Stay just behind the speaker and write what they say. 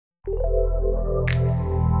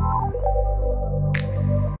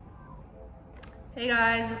Hey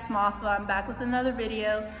guys, it's Mafa. I'm back with another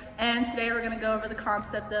video, and today we're going to go over the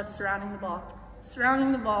concept of surrounding the ball.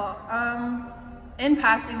 Surrounding the ball. In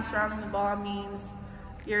passing, surrounding the ball means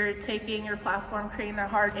you're taking your platform, creating a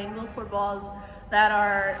hard angle for balls that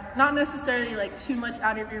are not necessarily like too much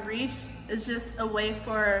out of your reach. It's just a way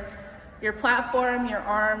for your platform, your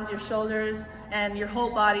arms, your shoulders, and your whole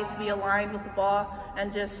body to be aligned with the ball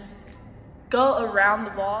and just go around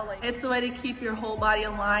the ball. It's a way to keep your whole body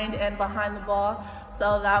aligned and behind the ball,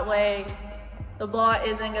 so that way the ball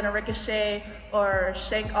isn't going to ricochet or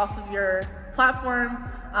shank off of your platform.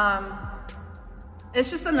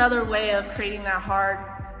 It's just another way of creating that hard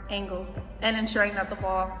angle and ensuring that the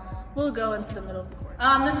ball will go into the middle of the court.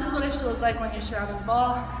 This is what it should look like when you're surrounding the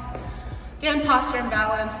ball. Again, posture and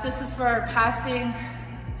balance. This is for passing,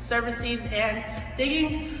 service receives, and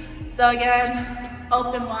digging. So again,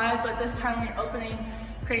 open wide, but this time when you're opening,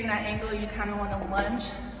 creating that angle, you kind of want to lunge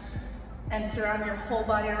and surround your whole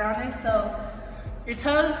body around it. So your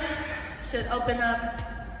toes should open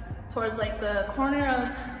up towards like the corner of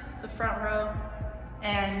the front row,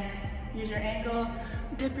 and use your angle,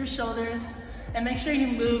 dip your shoulders, and make sure you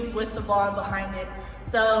move with the ball behind it.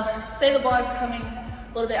 So say the ball is coming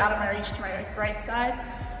a little bit out of my reach to my right side,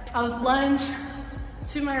 I would lunge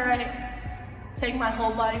to my right, take my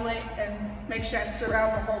whole body weight, and make sure I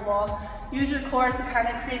surround the whole ball. Use your core to kind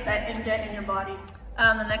of create that indent in your body.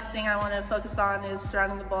 The next thing I want to focus on is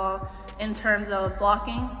surrounding the ball in terms of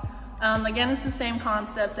blocking. Again, it's the same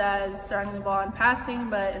concept as surrounding the ball in passing,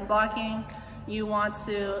 but in blocking, you want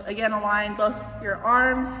to, again, align both your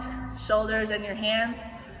arms, shoulders, and your hands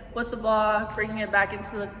with the ball, bringing it back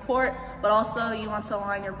into the court, but also you want to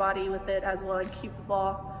align your body with it as well and keep the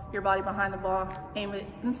ball, your body behind the ball, aim it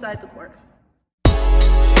inside the court.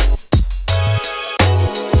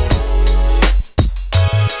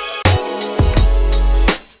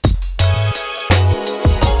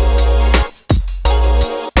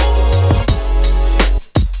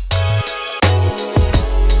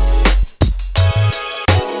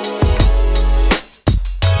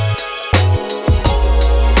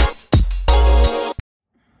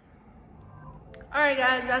 Alright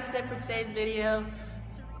guys, that's it for today's video.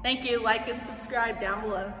 Thank you. Like and subscribe down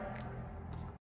below.